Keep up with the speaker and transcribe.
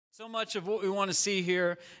So much of what we want to see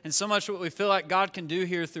here and so much of what we feel like God can do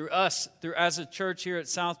here through us, through as a church here at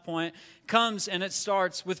Southpoint, comes and it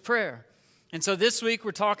starts with prayer. And so this week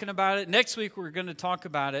we're talking about it. Next week we're going to talk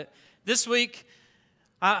about it. This week,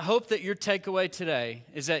 I hope that your takeaway today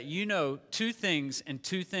is that you know two things and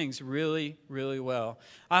two things really, really well.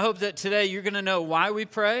 I hope that today you're going to know why we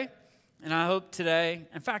pray. And I hope today,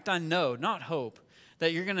 in fact, I know, not hope,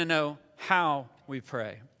 that you're going to know how we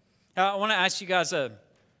pray. Now, I want to ask you guys a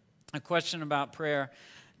question about prayer.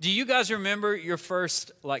 Do you guys remember your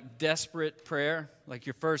first desperate prayer? Like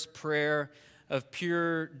your first prayer of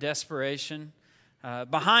pure desperation?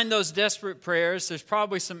 Behind those desperate prayers, there's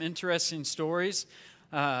probably some interesting stories.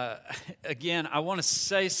 Again, I want to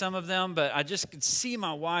say some of them, but I just could see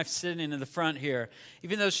my wife sitting in the front here,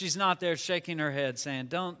 even though she's not there, shaking her head saying,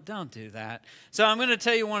 don't do that. So I'm going to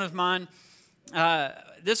tell you one of mine.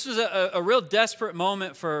 This was a real desperate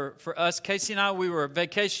moment for us. Casey and I, we were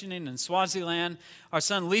vacationing in Swaziland. Our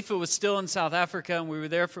son Lefa was still in South Africa, and we were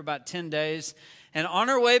there for about 10 days. And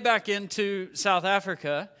on our way back into South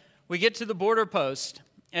Africa, we get to the border post,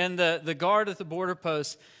 and the guard at the border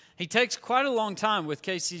post, he takes quite a long time with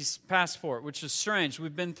Casey's passport, which is strange.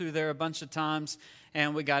 We've been through there a bunch of times,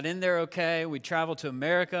 and we got in there okay. We traveled to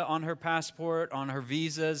America on her passport, on her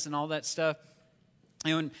visas, and all that stuff.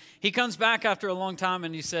 And when he comes back after a long time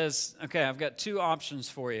and he says, okay, I've got two options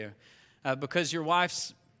for you because your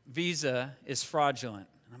wife's visa is fraudulent.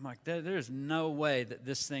 And I'm like, there's no way that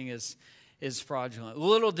this thing is fraudulent.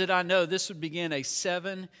 Little did I know this would begin a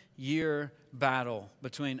 7-year battle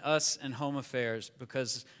between us and Home Affairs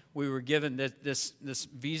because we were given this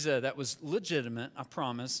visa that was legitimate, I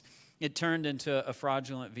promise. It turned into a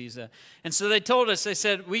fraudulent visa. And so they told us, they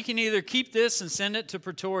said, we can either keep this and send it to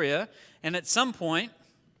Pretoria, and at some point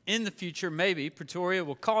in the future, maybe, Pretoria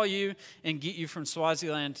will call you and get you from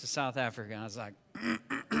Swaziland to South Africa. And I was like,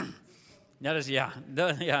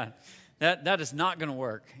 that is not going to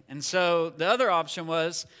work. And so the other option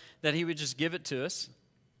was that he would just give it to us,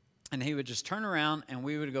 and he would just turn around, and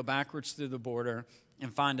we would go backwards through the border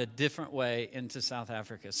and find a different way into South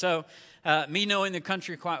Africa. So me knowing the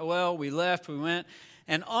country quite well, we left, we went,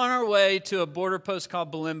 and on our way to a border post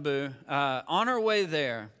called Balimbu, on our way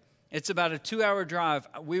there, it's about a 2-hour drive,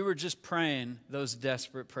 we were just praying those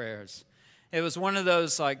desperate prayers. It was one of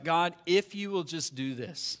those like, God, if you will just do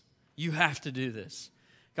this, you have to do this.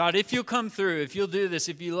 God, if you'll come through, if you'll do this,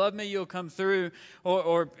 if you love me, you'll come through.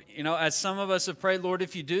 Or as some of us have prayed, Lord,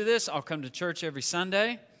 if you do this, I'll come to church every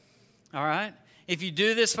Sunday. All right? If you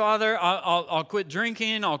do this, Father, I'll quit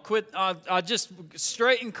drinking. I'll just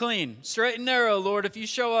straight and clean, straight and narrow, Lord. If you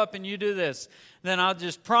show up and you do this, then I'll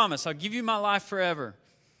just promise, I'll give you my life forever.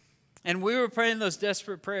 And we were praying those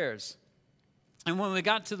desperate prayers. And when we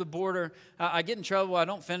got to the border, I get in trouble. I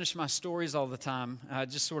don't finish my stories all the time. I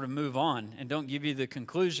just sort of move on and don't give you the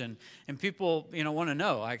conclusion. And people, want to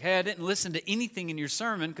know, like, hey, I didn't listen to anything in your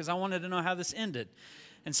sermon because I wanted to know how this ended.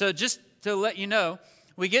 And so just to let you know,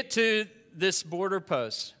 we get to this border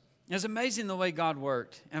post. It was amazing the way God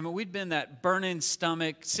worked. I mean, we'd been that burning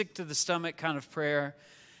stomach, sick to the stomach kind of prayer.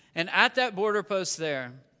 And at that border post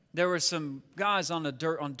there were some guys on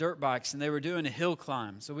dirt bikes, and they were doing a hill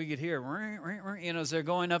climb. So we could hear, as they're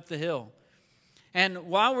going up the hill. And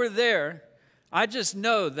while we're there, I just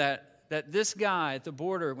know that this guy at the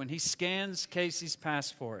border, when he scans Casey's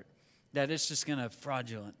passport, that it's just going to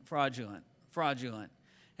fraudulent,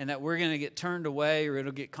 and that we're going to get turned away or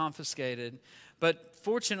it'll get confiscated. But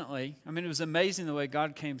fortunately, it was amazing the way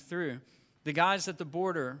God came through. The guys at the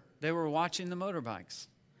border, they were watching the motorbikes.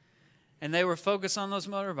 And they were focused on those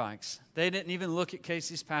motorbikes. They didn't even look at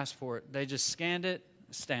Casey's passport. They just scanned it,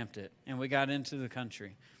 stamped it, and we got into the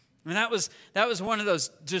country. And that was one of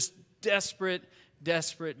those just desperate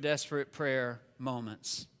prayer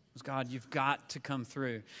moments. God, you've got to come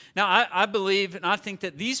through. Now, I believe and I think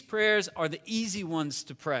that these prayers are the easy ones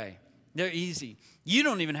to pray. They're easy. You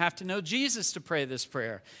don't even have to know Jesus to pray this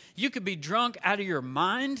prayer. You could be drunk out of your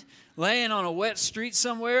mind, laying on a wet street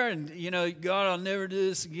somewhere, and, God, I'll never do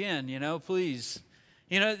this again, please.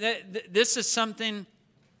 This is something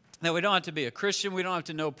that we don't have to be a Christian. We don't have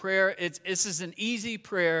to know prayer. This is an easy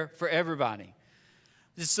prayer for everybody.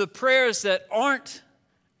 It's the prayers that aren't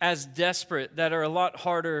as desperate that are a lot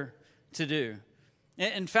harder to do.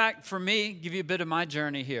 In fact, for me, give you a bit of my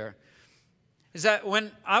journey here, is that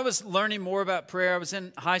when I was learning more about prayer, I was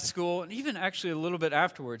in high school, and even actually a little bit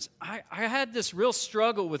afterwards, I had this real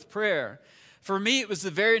struggle with prayer. For me, it was the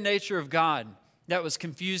very nature of God that was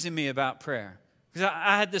confusing me about prayer. Because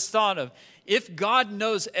I had this thought of, if God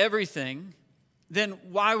knows everything, then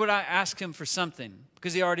why would I ask him for something?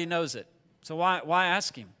 Because he already knows it. So why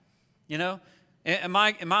ask him? Am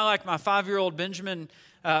I like my 5-year-old Benjamin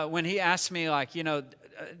when he asked me, like,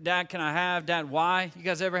 Dad, can I have? Dad, why? You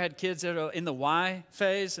guys ever had kids that are in the why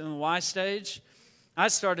phase, in the why stage? I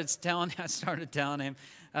started telling him,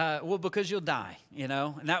 well, because you'll die, and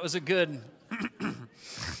that was a good,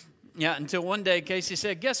 yeah, until one day Casey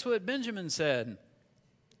said, guess what Benjamin said?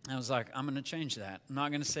 I was like, I'm going to change that. I'm not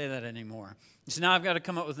going to say that anymore. So now I've got to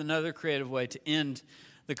come up with another creative way to end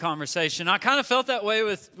the conversation. I kind of felt that way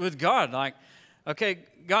with God, like, okay,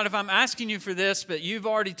 God, if I'm asking you for this, but you've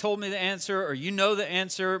already told me the answer, or you know the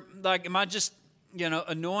answer, like, am I just,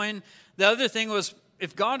 annoying? The other thing was,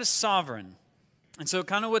 if God is sovereign, and so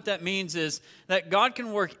kind of what that means is that God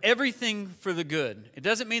can work everything for the good. It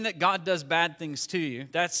doesn't mean that God does bad things to you.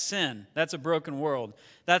 That's sin. That's a broken world.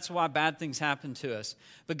 That's why bad things happen to us.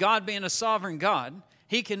 But God, being a sovereign God,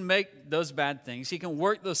 He can make those bad things. He can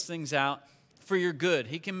work those things out for your good.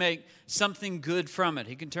 He can make something good from it.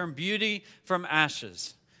 He can turn beauty from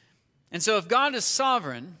ashes. And so if God is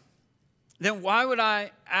sovereign, then why would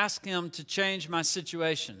I ask Him to change my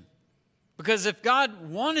situation? Because if God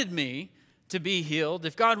wanted me to be healed,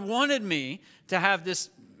 if God wanted me to have this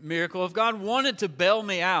miracle, if God wanted to bail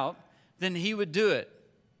me out, then He would do it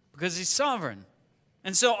because He's sovereign.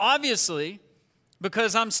 And so obviously,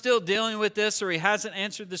 because I'm still dealing with this, or He hasn't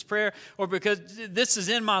answered this prayer, or because this is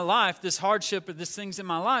in my life, this hardship or this thing's in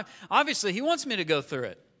my life, obviously He wants me to go through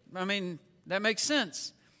it. I mean, that makes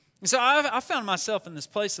sense. And so I found myself in this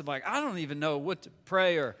place of like, I don't even know what to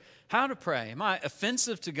pray or how to pray. Am I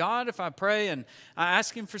offensive to God if I pray and I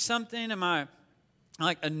ask Him for something? Am I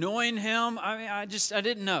like annoying Him? I mean, I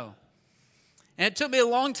didn't know. And it took me a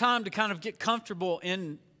long time to kind of get comfortable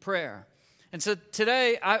in prayer. And so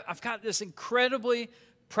today, I've got this incredibly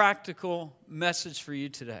practical message for you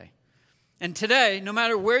today. And today, no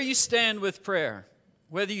matter where you stand with prayer,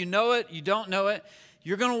 whether you know it, you don't know it,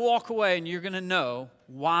 you're going to walk away and you're going to know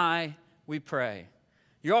why we pray.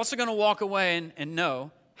 You're also going to walk away and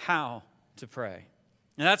know how to pray.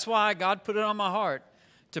 And that's why God put it on my heart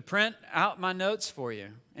to print out my notes for you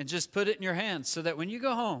and just put it in your hands so that when you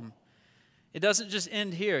go home, it doesn't just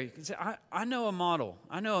end here. You can say, I know a model.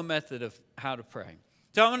 I know a method of how to pray.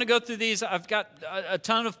 So I'm going to go through these. I've got a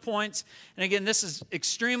ton of points. And again, this is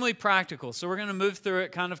extremely practical. So we're going to move through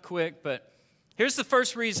it kind of quick. But here's the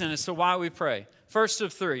first reason as to why we pray. First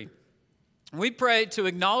of three. We pray to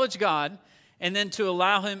acknowledge God and then to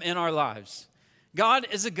allow Him in our lives. God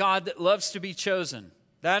is a God that loves to be chosen.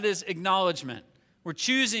 That is acknowledgement. We're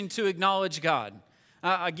choosing to acknowledge God.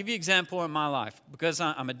 I'll give you an example in my life. Because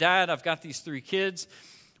I'm a dad, I've got these 3 kids.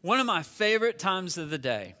 One of my favorite times of the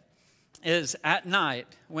day is at night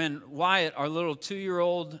when Wyatt, our little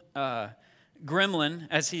 2-year-old gremlin,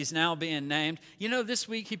 as he's now being named, this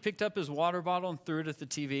week he picked up his water bottle and threw it at the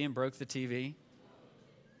TV and broke the TV.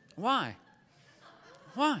 Why?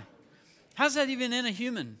 Why? How's that even in a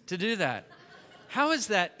human to do that? How is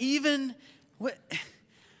that even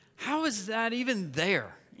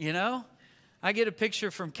there, I get a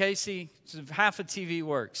picture from Casey, so half a TV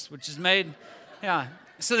works, which is made, yeah.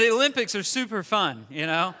 So the Olympics are super fun,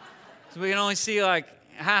 So we can only see like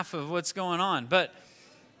half of what's going on. But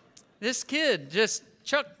this kid just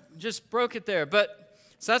broke it there. But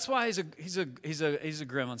so that's why he's a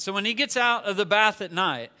gremlin. So when he gets out of the bath at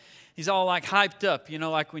night, he's all like hyped up,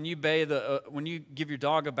 like when you bathe, when you give your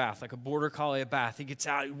dog a bath, like a border collie a bath. He gets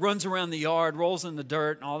out, he runs around the yard, rolls in the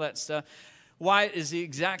dirt and all that stuff. Wyatt is the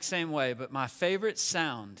exact same way, but my favorite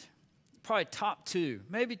sound, probably top 2,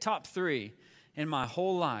 maybe top 3 in my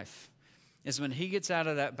whole life, is when he gets out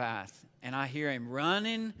of that bath and I hear him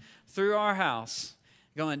running through our house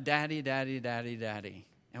going, "Daddy, Daddy, Daddy, Daddy."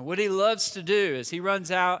 And what he loves to do is he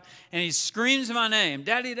runs out and he screams my name,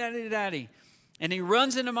 "Daddy, Daddy, Daddy." And he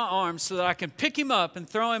runs into my arms so that I can pick him up and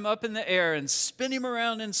throw him up in the air and spin him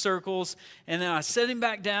around in circles. And then I set him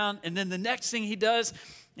back down. And then the next thing he does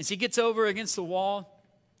is he gets over against the wall.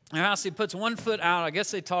 And he puts one foot out. I guess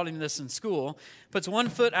they taught him this in school. Puts one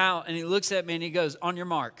foot out and he looks at me and he goes, "On your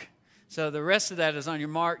mark." So the rest of that is on your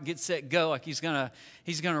mark, get set, go, like he's gonna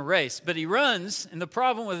race. But he runs, and the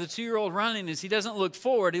problem with a 2-year-old running is he doesn't look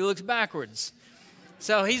forward, he looks backwards.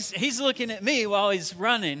 So he's looking at me while he's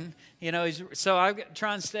running, so I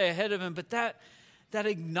try and stay ahead of him. But that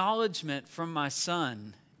acknowledgement from my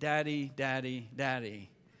son, "Daddy, Daddy, Daddy,"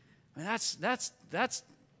 I mean, that's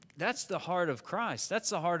the heart of Christ. That's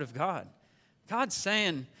the heart of God. God's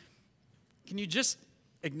saying, "Can you just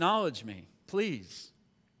acknowledge me, please?"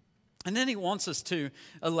 And then He wants us to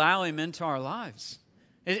allow Him into our lives.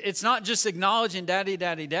 It's not just acknowledging "Daddy,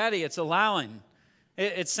 Daddy, Daddy." It's allowing.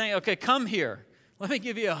 It's saying, "Okay, come here. Let me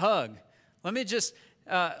give you a hug. Let me just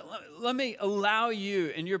let me allow you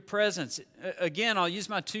in your presence. Again, I'll use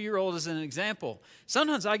my 2-year-old as an example.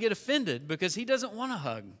 Sometimes I get offended because he doesn't want a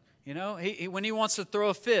hug. You know, when he wants to throw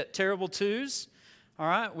a fit, terrible twos. All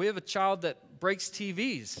right, we have a child that breaks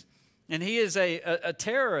TVs, and he is a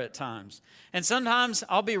terror at times. And sometimes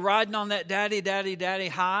I'll be riding on that daddy, daddy, daddy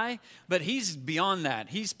high, but he's beyond that.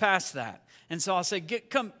 He's past that. And so I'll say,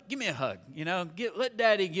 come, give me a hug. You know, let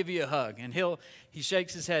daddy give you a hug. And he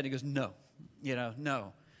shakes his head. He goes, no,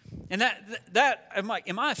 no. And that I'm like,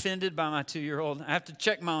 am I offended by my 2-year-old? I have to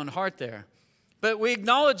check my own heart there. But we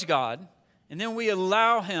acknowledge God, and then we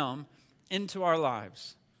allow him into our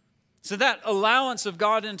lives. So that allowance of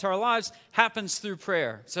God into our lives happens through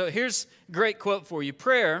prayer. So here's a great quote for you.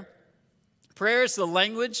 Prayer is the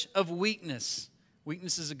language of weakness.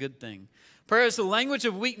 Weakness is a good thing. Prayer is the language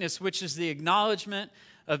of weakness, which is the acknowledgement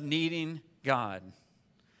of needing God.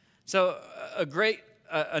 So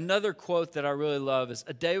another quote that I really love is,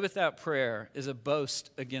 a day without prayer is a boast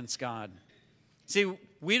against God. See,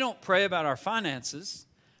 we don't pray about our finances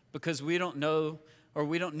because we don't know or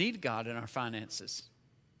we don't need God in our finances.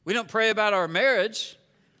 We don't pray about our marriage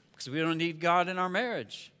because we don't need God in our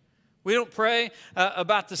marriage. We don't pray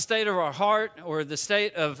about the state of our heart or the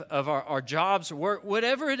state of our jobs or work,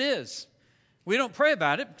 whatever it is. We don't pray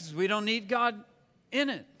about it because we don't need God in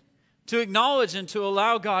it. To acknowledge and to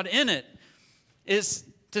allow God in it is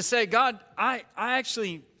to say, God, I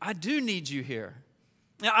do need you here.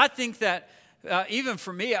 Now, I think that even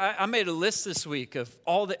for me, I made a list this week of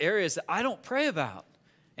all the areas that I don't pray about.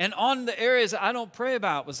 And on the areas that I don't pray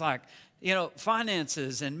about was like,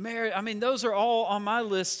 finances and marriage. I mean, those are all on my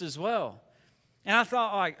list as well. And I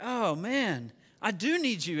thought like, oh man, I do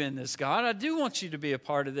need you in this, God. I do want you to be a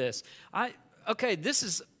part of this. This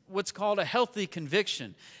is what's called a healthy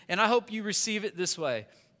conviction. And I hope you receive it this way.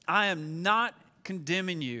 I am not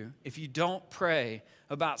condemning you if you don't pray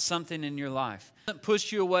about something in your life. It doesn't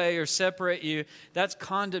push you away or separate you. That's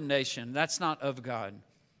condemnation. That's not of God.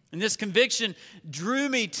 And this conviction drew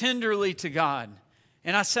me tenderly to God.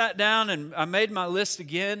 And I sat down and I made my list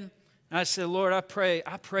again. And I said, Lord, I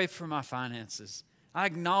pray for my finances. I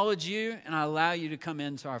acknowledge you and I allow you to come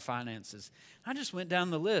into our finances. I just went down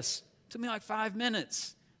the list. It took me like 5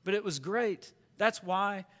 minutes, but it was great. That's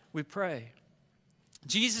why we pray.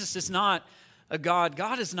 Jesus is not a God.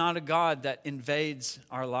 God is not a God that invades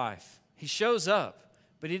our life. He shows up,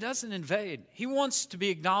 but he doesn't invade. He wants to be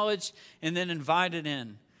acknowledged and then invited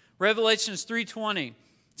in. Revelations 3:20.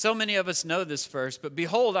 So many of us know this verse, but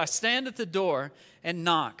behold, I stand at the door and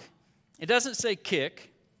knock. It doesn't say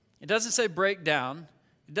kick. It doesn't say break down.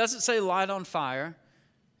 It doesn't say light on fire.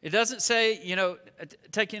 It doesn't say,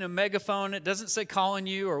 taking a megaphone. It doesn't say calling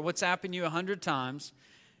you or WhatsApping you 100 times.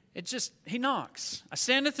 He knocks. I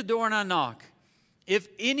stand at the door and I knock. If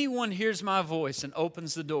anyone hears my voice and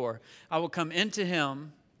opens the door, I will come into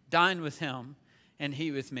him, dine with him, and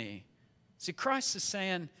he with me. See, Christ is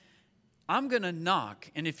saying, I'm going to knock,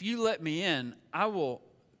 and if you let me in, I will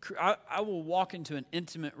walk into an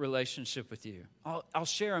intimate relationship with you. I'll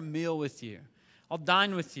share a meal with you. I'll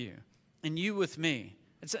dine with you, and you with me.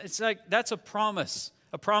 It's like that's a promise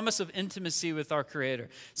of intimacy with our Creator.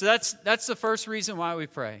 So that's the first reason why we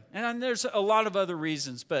pray. And there's a lot of other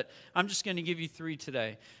reasons, but I'm just going to give you 3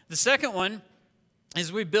 today. The second one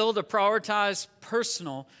is we build a prioritized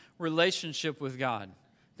personal relationship with God.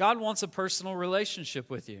 God wants a personal relationship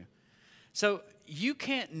with you. So you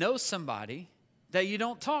can't know somebody that you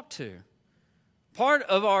don't talk to. Part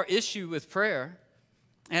of our issue with prayer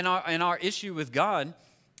and our issue with God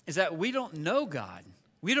is that we don't know God.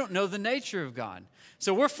 We don't know the nature of God.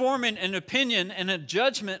 So we're forming an opinion and a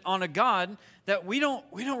judgment on a God that we don't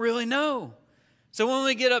really know. So when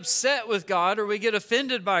we get upset with God or we get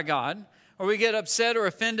offended by God or we get upset or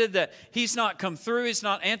offended that he's not come through, he's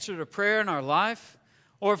not answered a prayer in our life,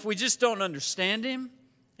 or if we just don't understand him,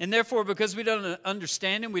 and therefore because we don't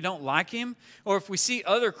understand him, we don't like him, or if we see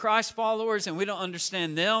other Christ followers and we don't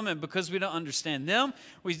understand them, and because we don't understand them,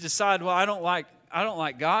 we decide, well, I don't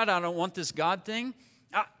like God, I don't want this God thing.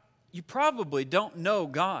 You probably don't know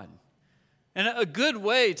God. And a good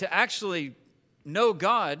way to actually know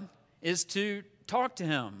God is to talk to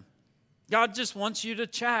him. God just wants you to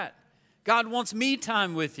chat. God wants me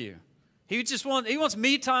time with you. He wants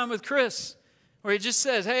me time with Chris, where he just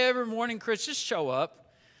says, hey, every morning, Chris, just show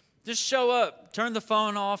up. Just show up. Turn the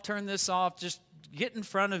phone off, turn this off. Just get in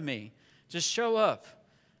front of me. Just show up.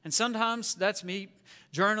 And sometimes that's me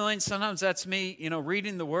journaling. Sometimes that's me,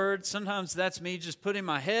 reading the Word. Sometimes that's me just putting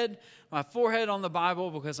my forehead on the Bible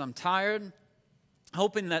because I'm tired,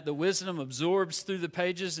 hoping that the wisdom absorbs through the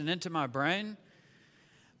pages and into my brain.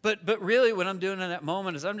 But really what I'm doing in that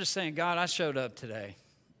moment is I'm just saying, God, I showed up today.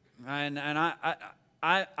 And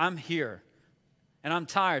I'm here. And I'm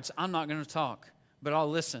tired, so I'm not going to talk. But I'll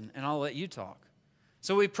listen and I'll let you talk.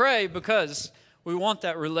 So we pray because we want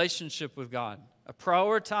that relationship with God. A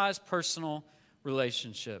prioritized personal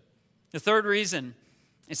relationship. The third reason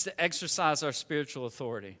is to exercise our spiritual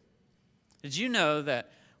authority. Did you know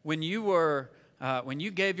that when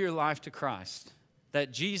you gave your life to Christ,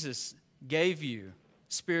 that Jesus gave you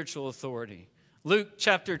spiritual authority? Luke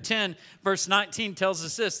chapter 10, verse 19 tells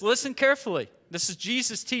us this. Listen carefully. This is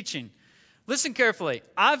Jesus teaching. Listen carefully.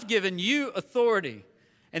 I've given you authority,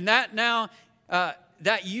 and that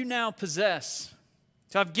you now possess.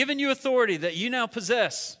 So I've given you authority that you now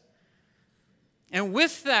possess. And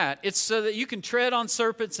with that, it's so that you can tread on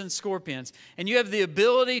serpents and scorpions. And you have the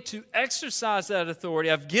ability to exercise that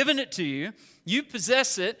authority. I've given it to you. You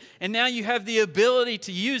possess it. And now you have the ability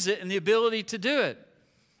to use it and the ability to do it.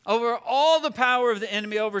 Over all the power of the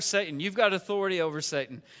enemy, over Satan. You've got authority over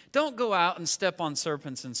Satan. Don't go out and step on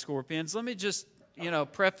serpents and scorpions. Let me just,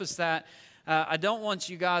 preface that. I don't want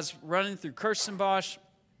you guys running through Kirstenbosch,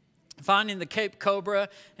 finding the Cape Cobra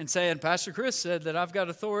and saying, Pastor Chris said that I've got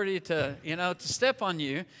authority to step on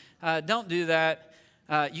you. Don't do that.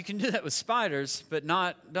 You can do that with spiders, but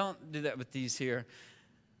don't do that with these here.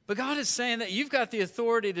 But God is saying that you've got the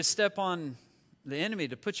authority to step on the enemy,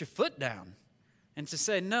 to put your foot down and to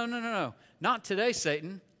say, no, not today,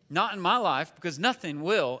 Satan, not in my life, because nothing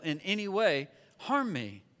will in any way harm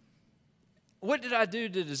me. What did I do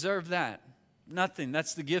to deserve that? Nothing.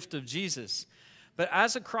 That's the gift of Jesus. But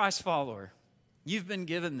as a Christ follower, you've been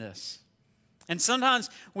given this. And sometimes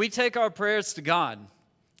we take our prayers to God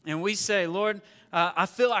and we say, Lord, I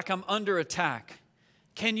feel like I'm under attack.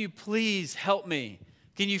 Can you please help me?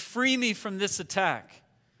 Can you free me from this attack?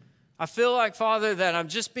 I feel like, Father, that I'm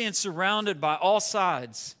just being surrounded by all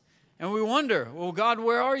sides. And we wonder, well, God,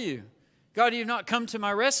 where are you? God, you've not come to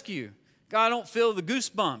my rescue. God, I don't feel the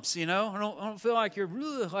goosebumps, I don't feel like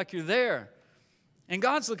you're there. And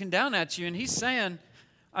God's looking down at you and he's saying,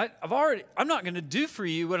 I'm not going to do for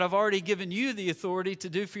you what I've already given you the authority to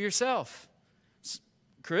do for yourself.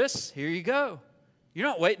 Chris, here you go. You're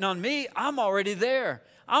not waiting on me. I'm already there.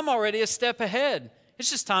 I'm already a step ahead. It's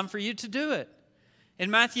just time for you to do it. In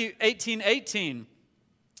Matthew 18:18,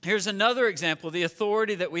 here's another example of the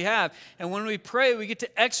authority that we have. And when we pray, we get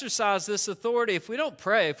to exercise this authority. If we don't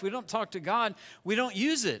pray, if we don't talk to God, we don't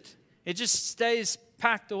use it. It just stays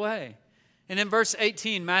packed away. And in verse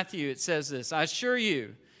 18, Matthew, it says this, I assure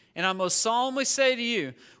you, and I most solemnly say to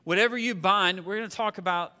you, whatever you bind, we're going to talk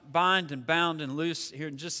about bind and bound and loose here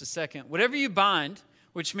in just a second. Whatever you bind,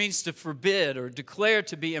 which means to forbid or declare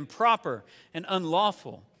to be improper and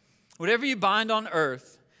unlawful, whatever you bind on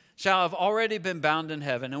earth shall have already been bound in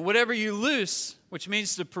heaven. And whatever you loose, which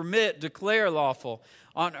means to permit, declare lawful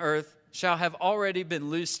on earth, shall have already been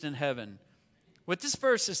loosed in heaven. What this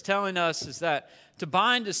verse is telling us is that to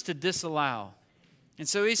bind is to disallow. And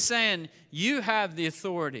so he's saying you have the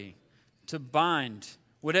authority to bind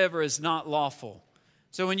whatever is not lawful.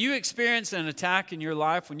 So when you experience an attack in your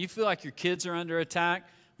life, when you feel like your kids are under attack,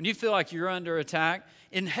 when you feel like you're under attack,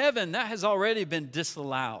 in heaven that has already been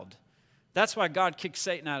disallowed. That's why God kicked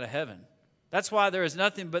Satan out of heaven. That's why there is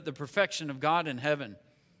nothing but the perfection of God in heaven.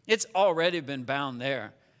 It's already been bound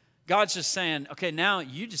there. God's just saying, okay, now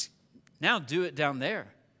do it down there.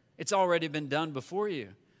 It's already been done before you.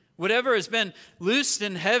 Whatever has been loosed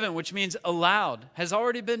in heaven, which means allowed, has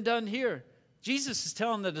already been done here. Jesus is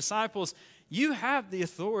telling the disciples, you have the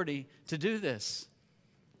authority to do this.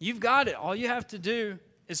 You've got it. All you have to do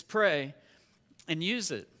is pray and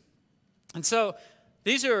use it. And so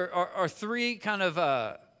these are three kind of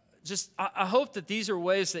I hope that these are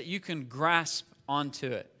ways that you can grasp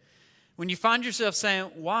onto it. When you find yourself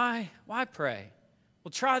saying, why pray?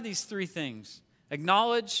 Well, try these three things.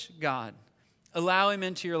 Acknowledge God. Allow him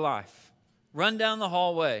into your life. Run down the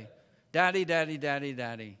hallway. Daddy, daddy, daddy,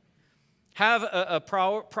 daddy. Have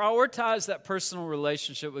prioritize that personal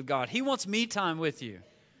relationship with God. He wants me time with you.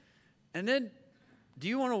 And then, do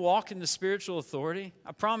you want to walk in the spiritual authority?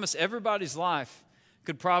 I promise everybody's life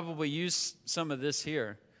could probably use some of this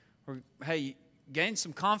here. Or, hey, gain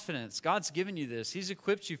some confidence. God's given you this. He's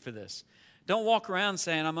equipped you for this. Don't walk around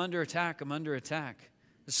saying, I'm under attack, I'm under attack.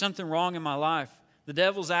 There's something wrong in my life. The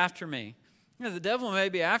devil's after me. The devil may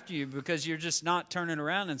be after you because you're just not turning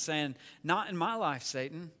around and saying, not in my life,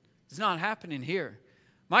 Satan. It's not happening here.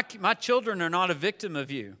 My children are not a victim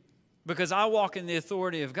of you because I walk in the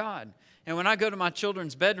authority of God. And when I go to my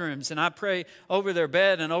children's bedrooms and I pray over their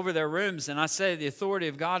bed and over their rooms and I say the authority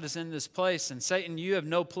of God is in this place and Satan, you have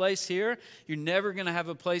no place here. You're never going to have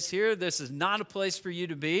a place here. This is not a place for you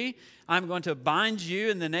to be. I'm going to bind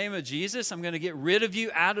you in the name of Jesus. I'm going to get rid of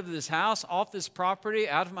you out of this house, off this property,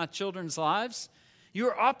 out of my children's lives. You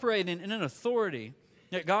are operating in an authority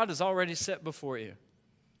that God has already set before you.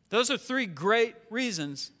 Those are 3 great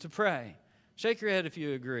reasons to pray. Shake your head if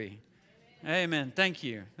you agree. Amen. Thank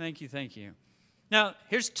you. Thank you. Thank you. Now,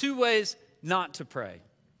 here's 2 ways not to pray.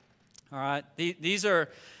 All right. These are,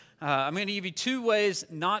 I'm going to give you 2 ways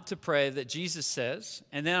not to pray that Jesus says.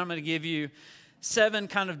 And then I'm going to give you 7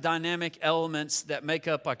 kind of dynamic elements that make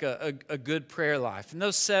up like a good prayer life. And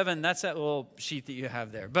those 7, that's that little sheet that you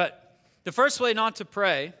have there. But the first way not to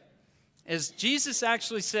pray is Jesus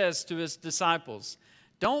actually says to his disciples,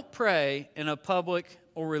 don't pray in a public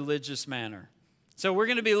or religious manner. So we're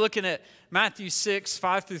going to be looking at Matthew 6,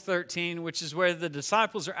 5 through 13, which is where the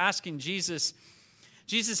disciples are asking Jesus,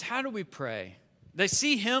 how do we pray? They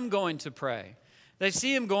see him going to pray. They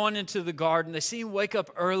see him going into the garden. They see him wake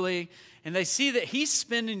up early, and they see that he's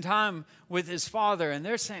spending time with his Father, and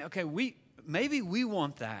they're saying, okay, maybe we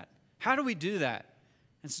want that. How do we do that?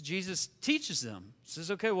 And so Jesus teaches them. He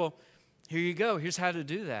says, okay, well, here you go. Here's how to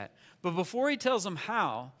do that. But before he tells them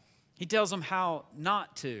how, he tells them how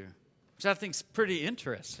not to, which I think is pretty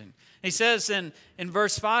interesting. He says in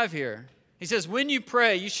verse 5 here, he says, when you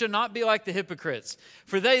pray, you should not be like the hypocrites,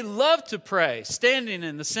 for they love to pray, standing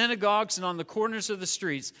in the synagogues and on the corners of the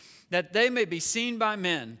streets, that they may be seen by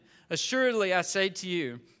men. Assuredly, I say to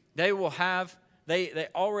you, they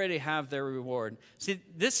already have their reward. See,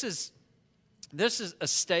 this is a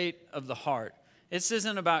state of the heart. This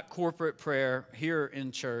isn't about corporate prayer here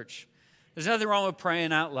in church. There's nothing wrong with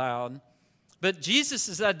praying out loud. But Jesus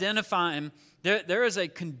is identifying there is a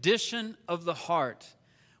condition of the heart.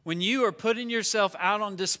 When you are putting yourself out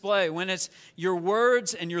on display, when it's your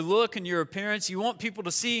words and your look and your appearance, you want people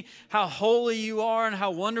to see how holy you are and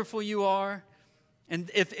how wonderful you are. And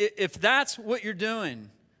if that's what you're doing,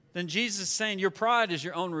 then Jesus is saying your pride is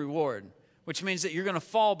your own reward, which means that you're going to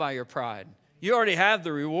fall by your pride. You already have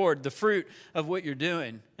the reward, the fruit of what you're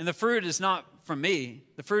doing. And the fruit is not from me.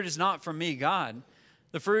 The fruit is not from me, God.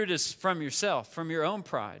 The fruit is from yourself, from your own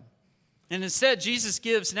pride. And instead, Jesus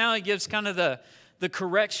gives kind of the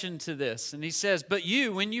correction to this. And he says, but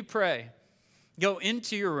you, when you pray, go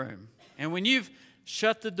into your room. And when you've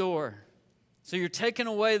shut the door, so you're taking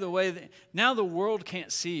away the way that now the world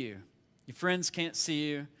can't see you. Your friends can't see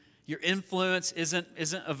you. Your influence isn't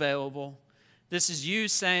available. This is you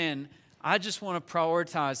saying, I just want to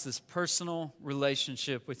prioritize this personal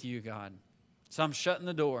relationship with you, God. So I'm shutting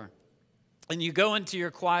the door. And you go into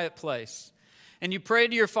your quiet place. And you pray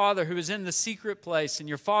to your Father who is in the secret place. And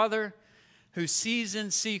your Father who sees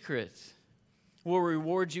in secret will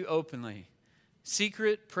reward you openly.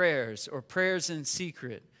 Secret prayers or prayers in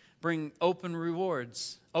secret bring open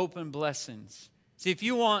rewards, open blessings. See, if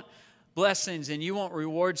you want blessings and you want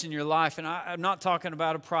rewards in your life, and I'm not talking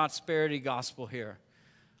about a prosperity gospel here.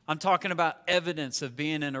 I'm talking about evidence of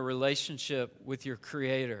being in a relationship with your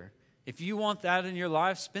Creator. If you want that in your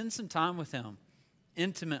life, spend some time with Him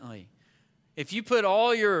intimately. If you put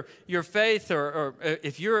all your faith or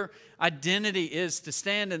if your identity is to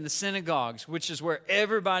stand in the synagogues, which is where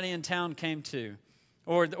everybody in town came to,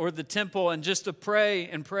 or the temple, and just to pray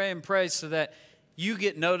and pray and pray so that you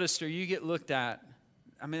get noticed or you get looked at,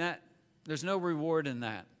 I mean, there's no reward in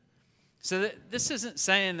that. So this isn't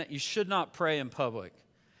saying that you should not pray in public.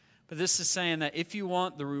 But this is saying that if you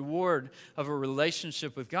want the reward of a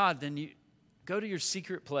relationship with God, then you go to your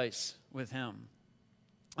secret place with Him.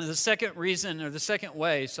 And the second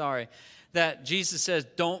way, that Jesus says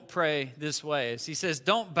don't pray this way is He says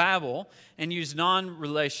don't babble and use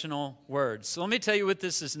non-relational words. So let me tell you what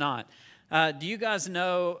this is not. Do you guys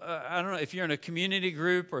know, I don't know, if you're in a community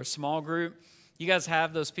group or a small group, you guys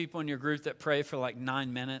have those people in your group that pray for like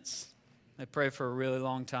 9 minutes. They pray for a really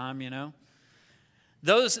long time, you know.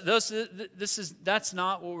 That's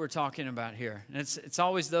not what we're talking about here. And it's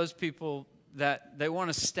always those people that they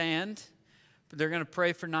want to stand, but they're going to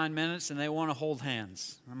pray for 9 minutes and they want to hold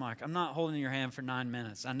hands. I'm like, I'm not holding your hand for 9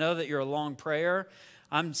 minutes. I know that you're a long prayer.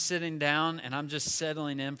 I'm sitting down and I'm just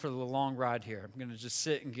settling in for the long ride here. I'm going to just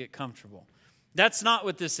sit and get comfortable. That's not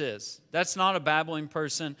what this is. That's not a babbling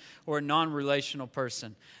person or a non-relational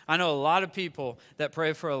person. I know a lot of people that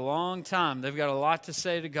pray for a long time. They've got a lot to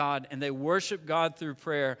say to God, and they worship God through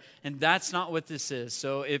prayer, and that's not what this is.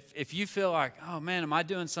 So if you feel like, oh man, am I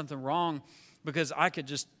doing something wrong because I could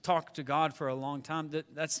just talk to God for a long time,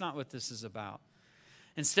 that's not what this is about.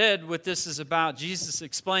 Instead, what this is about, Jesus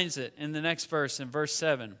explains it in the next verse, in verse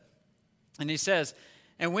 7. And he says,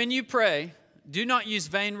 and when you pray, do not use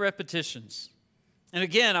vain repetitions. And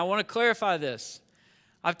again, I want to clarify this.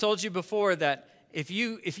 I've told you before that if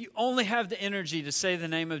you only have the energy to say the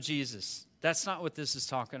name of Jesus, that's not what this is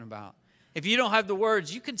talking about. If you don't have the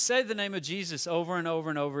words, you can say the name of Jesus over and over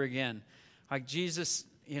and over again. Like Jesus,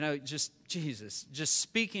 just Jesus, just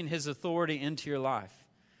speaking his authority into your life.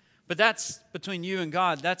 But that's between you and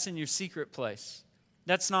God. That's in your secret place.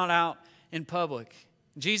 That's not out in public.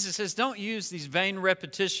 Jesus says, don't use these vain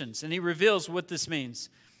repetitions. And he reveals what this means.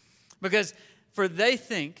 Because for they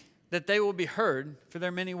think that they will be heard for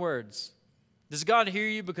their many words. Does God hear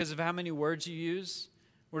you because of how many words you use?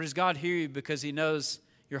 Or does God hear you because he knows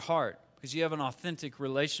your heart? Because you have an authentic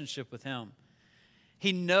relationship with him.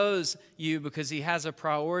 He knows you because he has a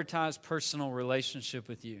prioritized personal relationship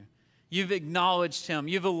with you. You've acknowledged him.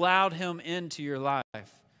 You've allowed him into your life.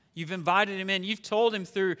 You've invited him in. You've told him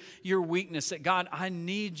through your weakness that, God, I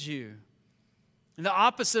need you. And the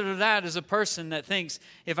opposite of that is a person that thinks,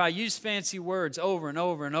 if I use fancy words over and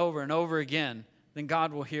over and over and over again, then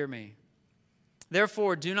God will hear me.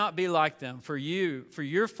 Therefore, do not be like them, for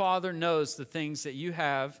your Father knows the things that you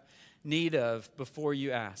have need of before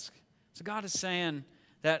you ask. So God is saying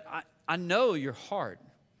that I know your heart.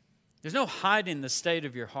 There's no hiding the state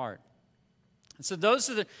of your heart. And so those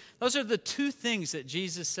are the two things that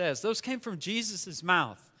Jesus says. Those came from Jesus'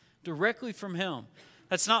 mouth, directly from him.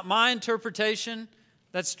 That's not my interpretation.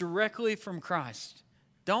 That's directly from Christ.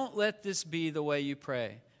 Don't let this be the way you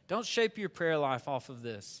pray. Don't shape your prayer life off of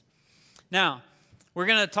this. Now, we're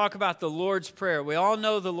going to talk about the Lord's Prayer. We all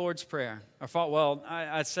know the Lord's Prayer.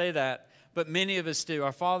 I say that, but many of us do.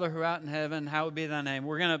 Our Father who art in heaven, hallowed be thy name.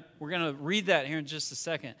 We're going to read that here in just a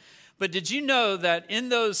second. But did you know that in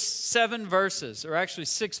those 7 verses, or actually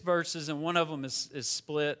 6 verses, and one of them is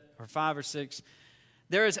split, or 5 or 6,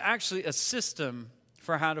 there is actually a system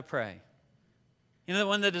for how to pray. You know,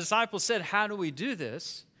 when the disciples said, how do we do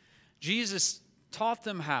this? Jesus taught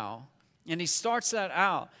them how, and he starts that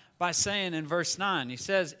out by saying in verse 9, he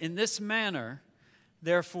says, in this manner,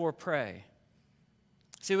 therefore pray.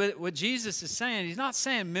 See, what Jesus is saying, he's not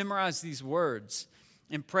saying memorize these words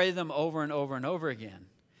and pray them over and over and over again.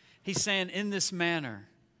 He's saying in this manner.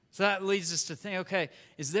 So that leads us to think, okay,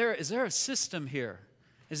 is there a system here?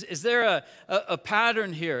 Is there a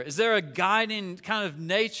pattern here? Is there a guiding kind of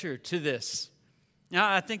nature to this?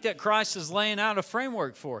 Now, I think that Christ is laying out a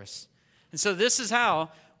framework for us. And so this is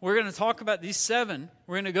how we're going to talk about these 7.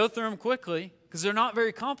 We're going to go through them quickly because they're not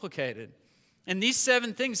very complicated. And these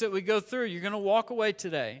 7 things that we go through, you're going to walk away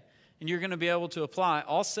today and you're going to be able to apply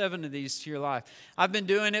all 7 of these to your life. I've been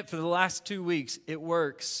doing it for the last 2 weeks. It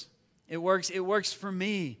works. It works. It works for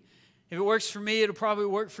me. If it works for me, it'll probably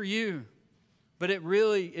work for you. But it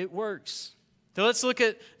works. So let's look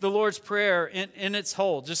at the Lord's Prayer in its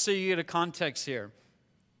whole, just so you get a context here.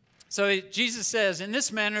 So Jesus says, in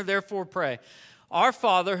this manner, therefore pray. Our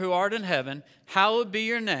Father who art in heaven, hallowed be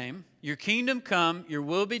your name. Your kingdom come, your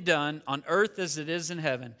will be done on earth as it is in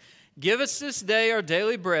heaven. Give us this day our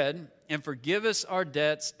daily bread, and forgive us our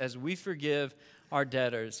debts as we forgive our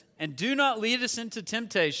debtors. And do not lead us into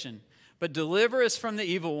temptation, but deliver us from the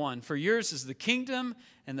evil one. For yours is the kingdom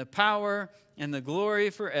and the power and the glory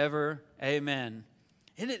forever. Amen.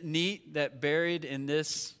 Isn't it neat that buried in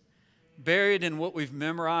what we've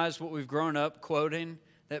memorized, what we've grown up quoting,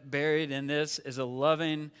 that buried in this is a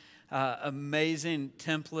loving, amazing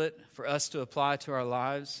template for us to apply to our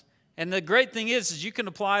lives. And the great thing is you can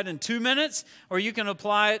apply it in 2 minutes or you can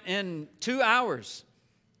apply it in 2 hours.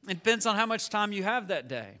 It depends on how much time you have that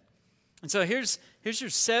day. And so here's your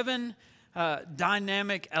 7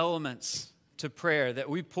 dynamic elements to prayer that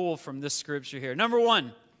we pull from this scripture here. Number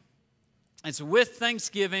 1, it's with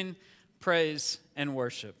thanksgiving, praise, and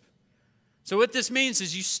worship. So what this means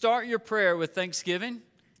is you start your prayer with thanksgiving,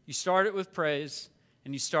 you start it with praise,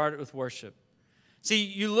 and you start it with worship. See,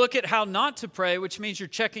 you look at how not to pray, which means you're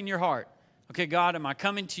checking your heart. Okay, God, am I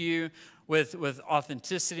coming to you with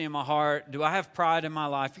authenticity in my heart? Do I have pride in my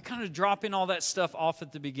life? You're kind of dropping all that stuff off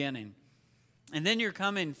at the beginning. And then you're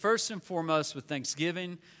coming first and foremost with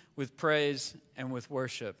thanksgiving, with praise, and with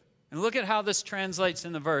worship. And look at how this translates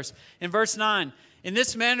in the verse. In verse 9, in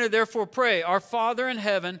this manner therefore pray, our Father in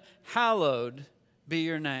heaven, hallowed be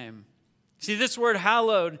your name. See, this word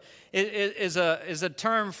hallowed is a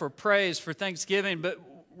term for praise, for thanksgiving, but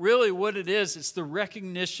really what it is, it's the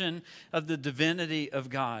recognition of the divinity of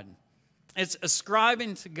God. It's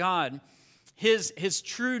ascribing to God his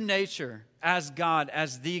true nature as God,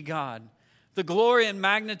 as the God. The glory and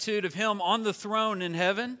magnitude of him on the throne in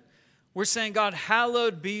heaven We're saying, God,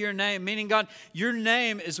 hallowed be your name, meaning, God, your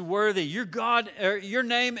name is worthy. Your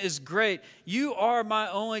name is great. You are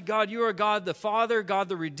my only God. You are God the Father, God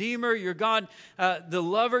the Redeemer. You're God the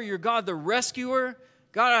lover. You're God the rescuer.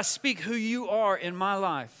 God, I speak who you are in my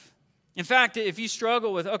life. In fact, if you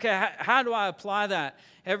struggle with, okay, how do I apply that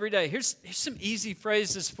every day? Here's some easy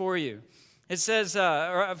phrases for you. It says,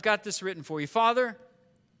 or I've got this written for you. Father,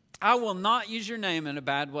 I will not use your name in a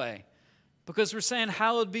bad way. Because we're saying,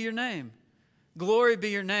 hallowed be your name. Glory be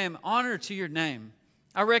your name. Honor to your name.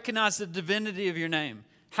 I recognize the divinity of your name.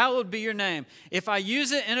 Hallowed be your name. If I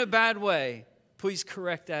use it in a bad way, please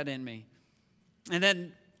correct that in me. And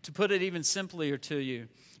then to put it even simpler to you,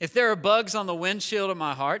 if there are bugs on the windshield of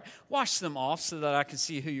my heart, wash them off so that I can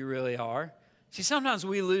see who you really are. See, sometimes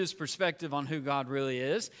we lose perspective on who God really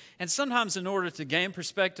is. And sometimes in order to gain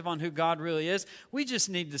perspective on who God really is, we just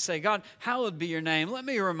need to say, God, hallowed be your name. Let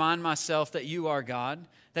me remind myself that you are God,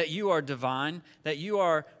 that you are divine, that you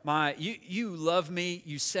are you love me,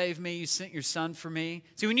 you save me, you sent your son for me.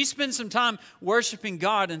 See, when you spend some time worshiping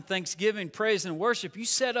God in thanksgiving, praise, and worship, you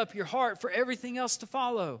set up your heart for everything else to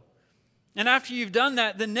follow. And after you've done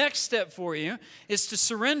that, the next step for you is to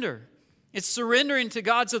surrender. It's surrendering to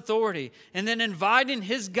God's authority and then inviting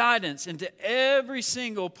His guidance into every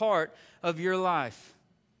single part of your life.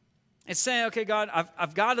 It's saying, okay, God,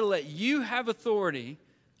 I've got to let you have authority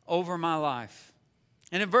over my life.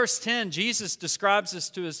 And in verse 10, Jesus describes this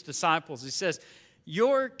to His disciples. He says,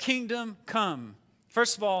 your kingdom come.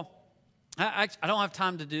 First of all, I don't have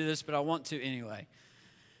time to do this, but I want to anyway.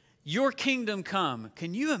 Your kingdom come.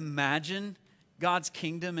 Can you imagine God's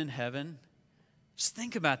kingdom in heaven? Just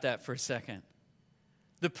think about that for a second.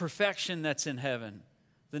 The perfection that's in heaven.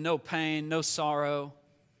 The no pain, no sorrow,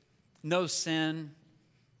 no sin.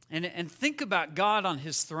 And think about God on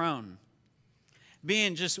His throne,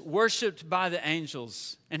 being just worshiped by the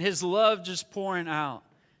angels and His love just pouring out.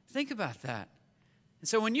 Think about that. And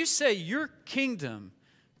so when you say your kingdom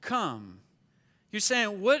come, you're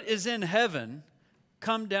saying what is in heaven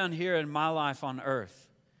come down here in my life on earth.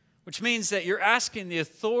 Which means that you're asking the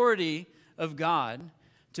authority of God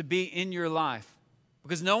to be in your life.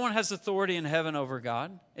 Because no one has authority in heaven over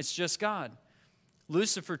God. It's just God.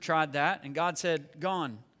 Lucifer tried that, and God said,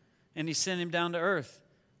 gone. And He sent him down to earth.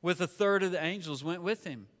 With a third of the angels went with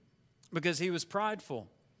him because he was prideful.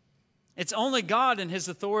 It's only God and His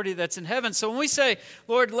authority that's in heaven. So when we say,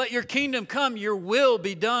 Lord, let your kingdom come, your will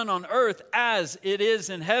be done on earth as it is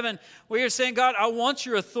in heaven, we are saying, God, I want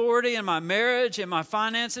your authority in my marriage, in my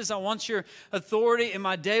finances. I want your authority in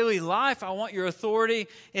my daily life. I want your authority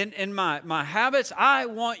in my habits. I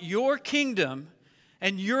want your kingdom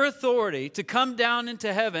and your authority to come down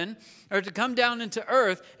into heaven or to come down into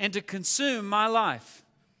earth and to consume my life.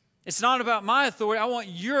 It's not about my authority. I want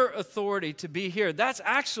your authority to be here. That's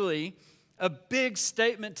actually a big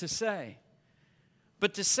statement to say.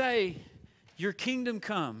 But to say, your kingdom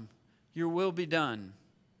come, your will be done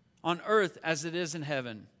on earth as it is in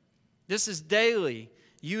heaven. This is daily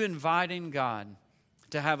you inviting God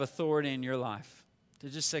to have authority in your life. To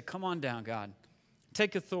just say, come on down, God.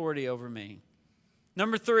 Take authority over me.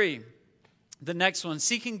 Number 3, the next one,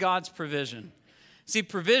 seeking God's provision. See,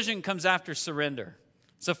 provision comes after surrender.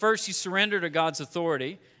 So first you surrender to God's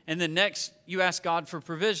authority, and then next you ask God for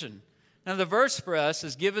provision. Now the verse for us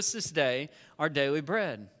is, give us this day our daily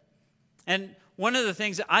bread. And one of the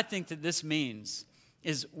things that I think that this means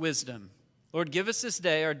is wisdom. Lord, give us this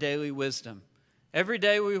day our daily wisdom. Every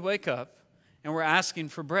day we wake up and we're asking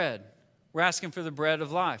for bread. We're asking for the bread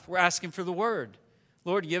of life. We're asking for the word.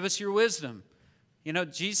 Lord, give us your wisdom. You know,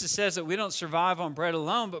 Jesus says that we don't survive on bread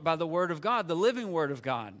alone, but by the word of God, the living word of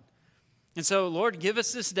God. And so, Lord, give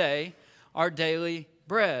us this day our daily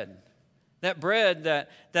bread. That bread that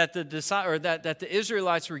the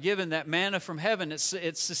Israelites were given, that manna from heaven, it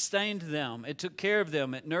sustained them. It took care of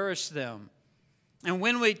them. It nourished them. And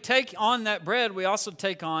when we take on that bread, we also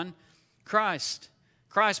take on Christ.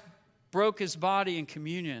 Christ broke His body in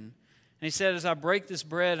communion. And He said, as I break this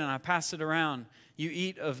bread and I pass it around, you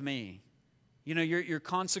eat of me. You know, you're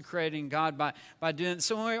consecrating God by doing it.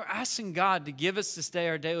 So when we're asking God to give us this day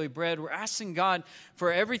our daily bread, we're asking God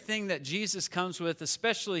for everything that Jesus comes with,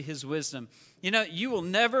 especially His wisdom. You know, you will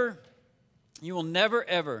never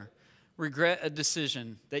ever regret a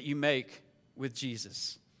decision that you make with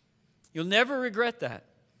Jesus. You'll never regret that.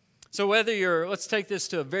 So whether let's take this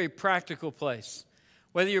to a very practical place.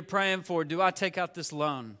 Whether you're praying for, do I take out this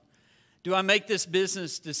loan? Do I make this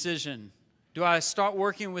business decision? Do I start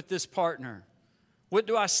working with this partner? What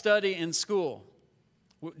do I study in school?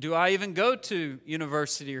 Do I even go to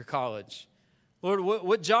university or college? Lord,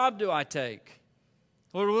 what job do I take?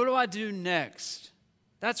 Lord, what do I do next?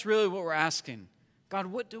 That's really what we're asking. God,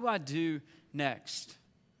 what do I do next?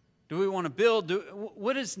 Do we want to build?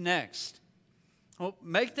 What is next? Well,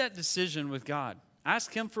 make that decision with God.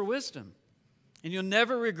 Ask Him for wisdom. And you'll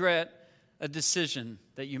never regret a decision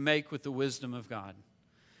that you make with the wisdom of God.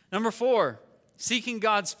 Number 4, seeking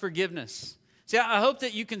God's forgiveness. See, I hope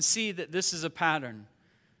that you can see that this is a pattern.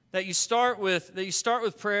 That you start with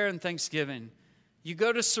prayer and thanksgiving. You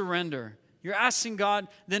go to surrender. You're asking God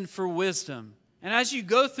then for wisdom. And as you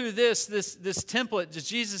go through this template, as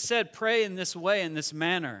Jesus said, pray in this way, in this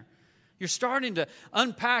manner. You're starting to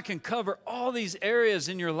unpack and cover all these areas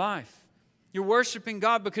in your life. You're worshiping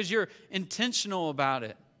God because you're intentional about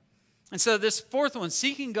it. And so this 4th one,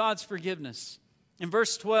 seeking God's forgiveness. In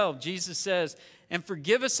verse 12, Jesus says, and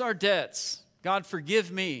forgive us our debts. God,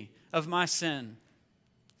 forgive me of my sin.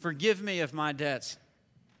 Forgive me of my debts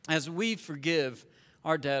as we forgive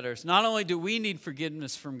our debtors. Not only do we need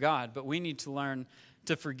forgiveness from God, but we need to learn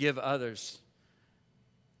to forgive others.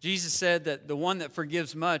 Jesus said that the one that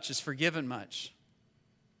forgives much is forgiven much.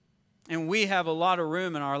 And we have a lot of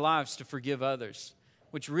room in our lives to forgive others,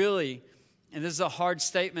 which really, and this is a hard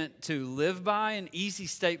statement to live by, an easy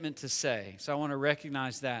statement to say. So I want to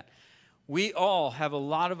recognize that. We all have a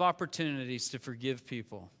lot of opportunities to forgive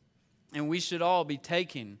people. And we should all be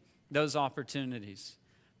taking those opportunities.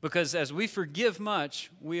 Because as we forgive much,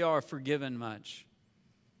 we are forgiven much.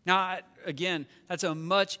 Now, again, that's a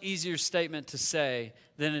much easier statement to say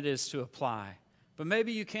than it is to apply. But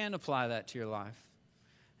maybe you can apply that to your life.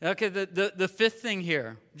 Okay, the 5th thing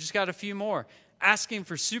here, we just got a few more. Asking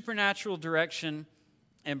for supernatural direction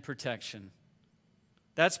and protection.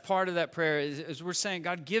 That's part of that prayer, is we're saying,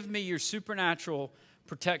 God, give me your supernatural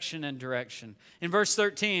protection and direction. In verse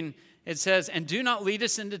 13, it says, and do not lead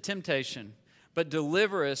us into temptation, but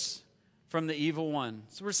deliver us from the evil one.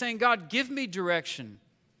 So we're saying, God, give me direction.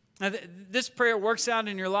 Now, this prayer works out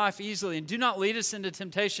in your life easily. And do not lead us into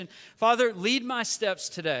temptation. Father, lead my steps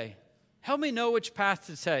today. Help me know which path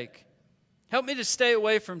to take. Help me to stay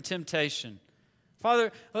away from temptation.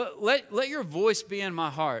 Father, let your voice be in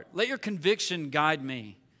my heart. Let your conviction guide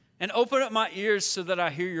me. And open up my ears so that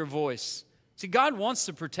I hear your voice. See, God wants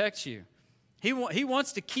to protect you. He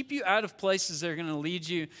wants to keep you out of places that are going to lead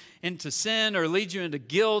you into sin or lead you into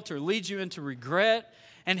guilt or lead you into regret.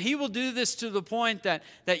 And He will do this to the point that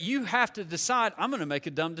you have to decide, I'm going to make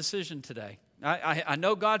a dumb decision today. I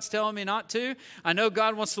know God's telling me not to. I know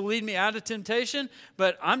God wants to lead me out of temptation,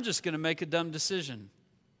 but I'm just going to make a dumb decision.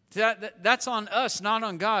 That's on us, not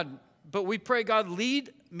on God. But we pray, God,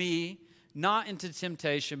 lead me not into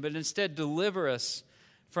temptation, but instead deliver us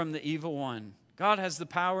from the evil one. God has the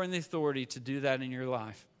power and the authority to do that in your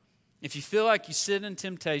life. If you feel like you sit in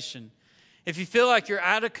temptation, if you feel like you're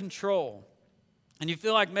out of control, and you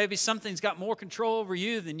feel like maybe something's got more control over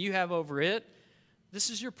you than you have over it, this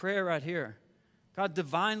is your prayer right here. God,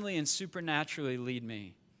 divinely and supernaturally lead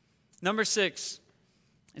me. Number 6,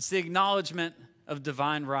 it's the acknowledgement of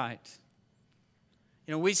divine right.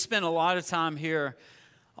 You know, we spend a lot of time here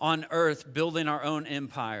on earth building our own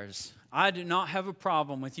empires. I do not have a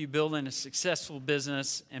problem with you building a successful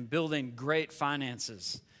business and building great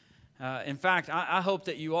finances. In fact, I hope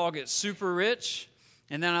that you all get super rich,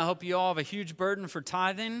 and then I hope you all have a huge burden for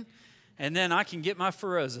tithing, and then I can get my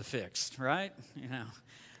Feroza fixed, right? You know.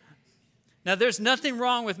 Now, there's nothing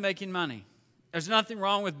wrong with making money. There's nothing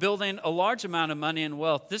wrong with building a large amount of money and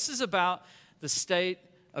wealth. This is about the state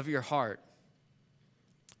of your heart.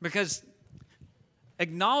 Because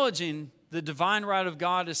acknowledging the divine right of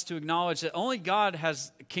God is to acknowledge that only God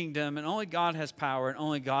has a kingdom and only God has power and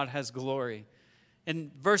only God has glory.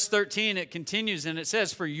 In verse 13, it continues and it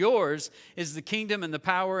says, for yours is the kingdom and the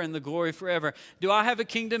power and the glory forever. Do I have a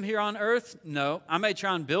kingdom here on earth? No. I may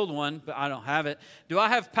try and build one, but I don't have it. Do I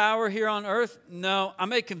have power here on earth? No. I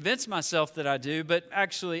may convince myself that I do, but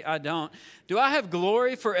actually I don't. Do I have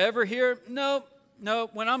glory forever here? No.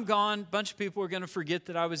 When I'm gone, a bunch of people are going to forget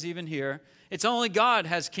that I was even here. It's only God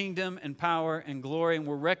has kingdom and power and glory, and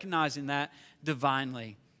we're recognizing that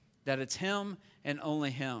divinely, that it's Him and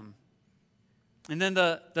only Him. And then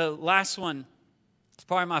the last one, it's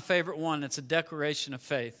probably my favorite one. It's a declaration of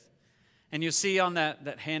faith. And you'll see on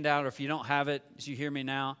that handout, or if you don't have it, as you hear me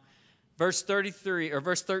now, verse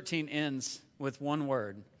 13 ends with one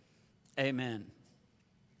word, amen.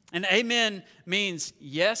 And amen means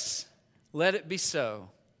yes, let it be so.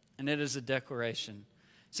 And it is a declaration.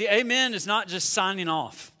 See, amen is not just signing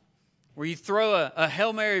off, where you throw a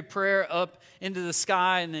Hail Mary prayer up into the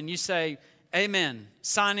sky and then you say, amen,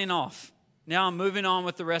 signing off. Now I'm moving on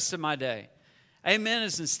with the rest of my day. Amen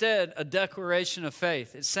is instead a declaration of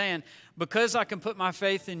faith. It's saying, because I can put my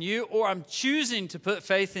faith in you, or I'm choosing to put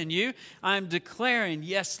faith in you, I'm declaring,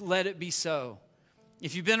 yes, let it be so.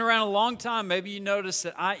 If you've been around a long time, maybe you notice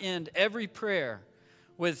that I end every prayer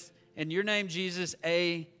with, in your name, Jesus,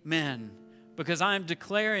 amen. Because I'm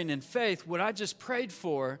declaring in faith what I just prayed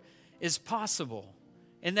for is possible.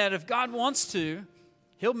 And that if God wants to,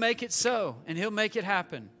 He'll make it so, and He'll make it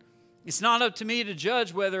happen. It's not up to me to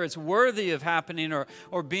judge whether it's worthy of happening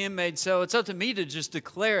or being made so. It's up to me to just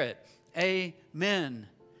declare it. Amen.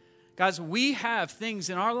 Guys, we have things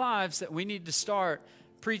in our lives that we need to start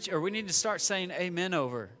we need to start saying amen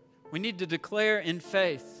over. We need to declare in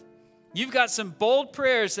faith. You've got some bold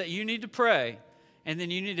prayers that you need to pray, and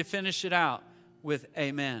then you need to finish it out with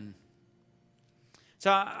amen.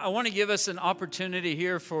 So I want to give us an opportunity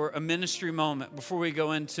here for a ministry moment before we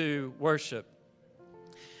go into worship.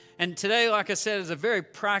 And today, like I said, is a very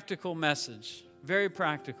practical message, very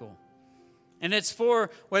practical. And it's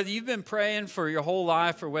for whether you've been praying for your whole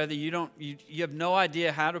life or whether you have no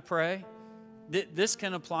idea how to pray. This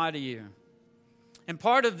can apply to you. And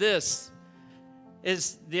part of this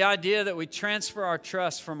is the idea that we transfer our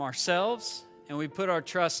trust from ourselves and we put our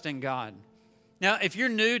trust in God. Now, if you're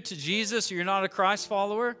new to Jesus or you're not a Christ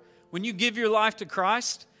follower, when you give your life to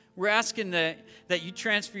Christ, we're asking that you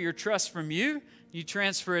transfer your trust from you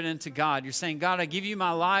transfer it into God. You're saying, God, I give you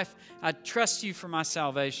my life. I trust you for my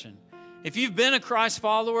salvation. If you've been a Christ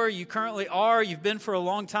follower, you currently are, you've been for a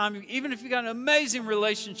long time, even if you've got an amazing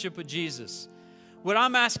relationship with Jesus, what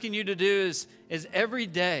I'm asking you to do is every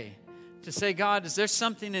day to say, God, is there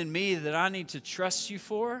something in me that I need to trust you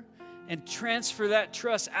for? And transfer that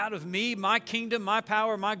trust out of me, my kingdom, my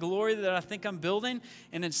power, my glory that I think I'm building,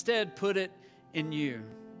 and instead put it in you.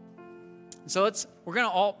 So we're going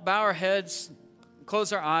to all bow our heads,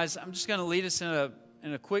 close our eyes. I'm just going to lead us in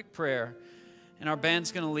a quick prayer. And our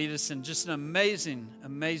band's going to lead us in just an amazing,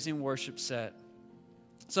 amazing worship set.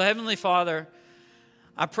 So Heavenly Father,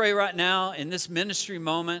 I pray right now in this ministry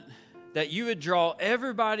moment that you would draw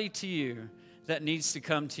everybody to you that needs to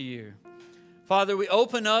come to you. Father, we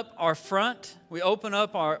open up our front. We open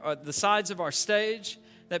up the sides of our stage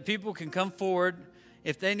that people can come forward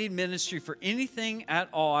if they need ministry for anything at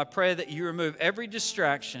all. I pray that you remove every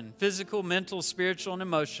distraction, physical, mental, spiritual, and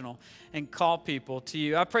emotional, and call people to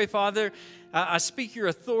you. I pray, Father, I speak your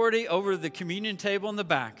authority over the communion table in the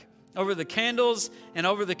back, over the candles and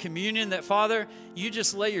over the communion, that, Father, you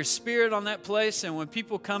just lay your spirit on that place, and when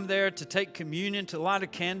people come there to take communion, to light a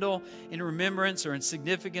candle in remembrance or in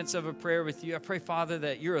significance of a prayer with you, I pray, Father,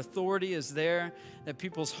 that your authority is there, that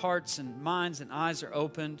people's hearts and minds and eyes are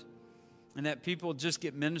opened, and that people just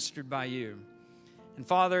get ministered by you. And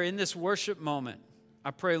Father, in this worship moment,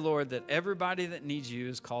 I pray, Lord, that everybody that needs you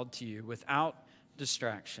is called to you without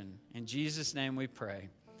distraction. In Jesus' name we pray.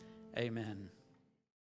 Amen.